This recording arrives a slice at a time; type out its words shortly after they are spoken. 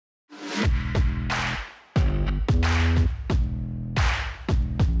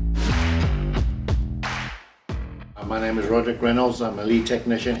My name is Roderick Reynolds. I'm a lead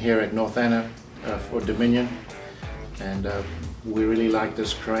technician here at North Anna for Dominion, and we really like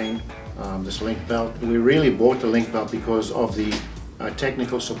this crane, this link belt. We really bought the link belt because of the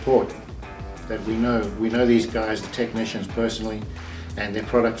technical support that we know. We know these guys, the technicians personally, and their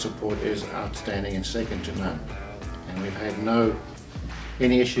product support is outstanding and second to none. And we've had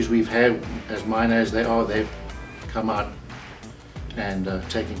any issues we've had, as minor as they are, they've come out and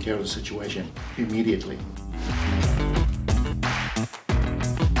taken care of the situation immediately.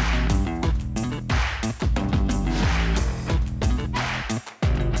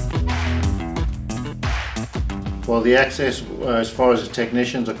 Well, the access, as far as the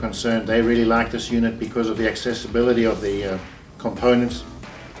technicians are concerned, they really like this unit because of the accessibility of the components.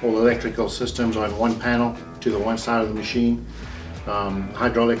 All electrical systems are in one panel to the one side of the machine.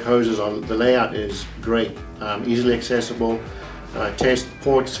 Hydraulic hoses, the layout is great, easily accessible. Test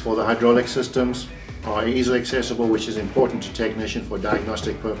ports for the hydraulic systems are easily accessible, which is important to technicians for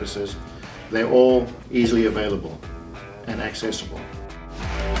diagnostic purposes. They're all easily available and accessible.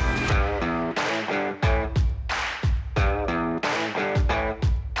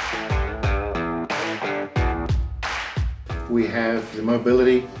 We have the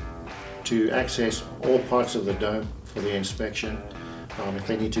mobility to access all parts of the dome for the inspection. If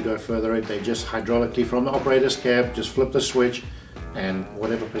they need to go further, they just hydraulically from the operator's cab, just flip the switch, and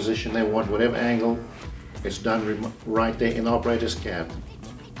whatever position they want, whatever angle, it's done right there in the operator's cab.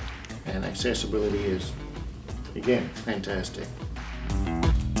 And accessibility is, again, fantastic.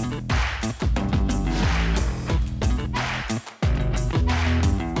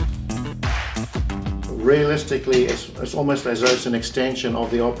 Realistically, it's almost as though it's an extension of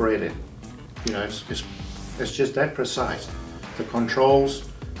the operator. You know, it's just that precise. The controls,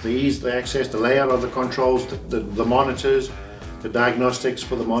 the ease, the access, the layout of the controls, the monitors, the diagnostics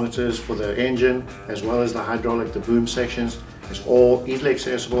for the monitors, for the engine, as well as the hydraulic, the boom sections, it's all easily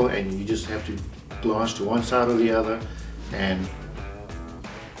accessible, and you just have to glance to one side or the other. And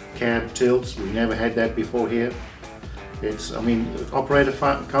cab tilts, we never had that before here. It's, I mean, operator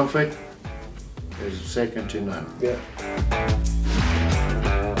comfort is second to none. Yeah.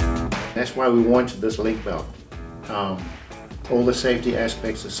 That's why we wanted this link belt. All the safety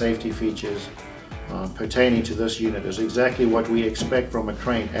aspects, the safety features pertaining to this unit is exactly what we expect from a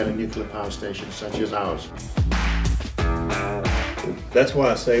crane at a nuclear power station such as ours. That's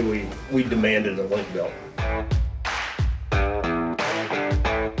why I say we demanded a link belt.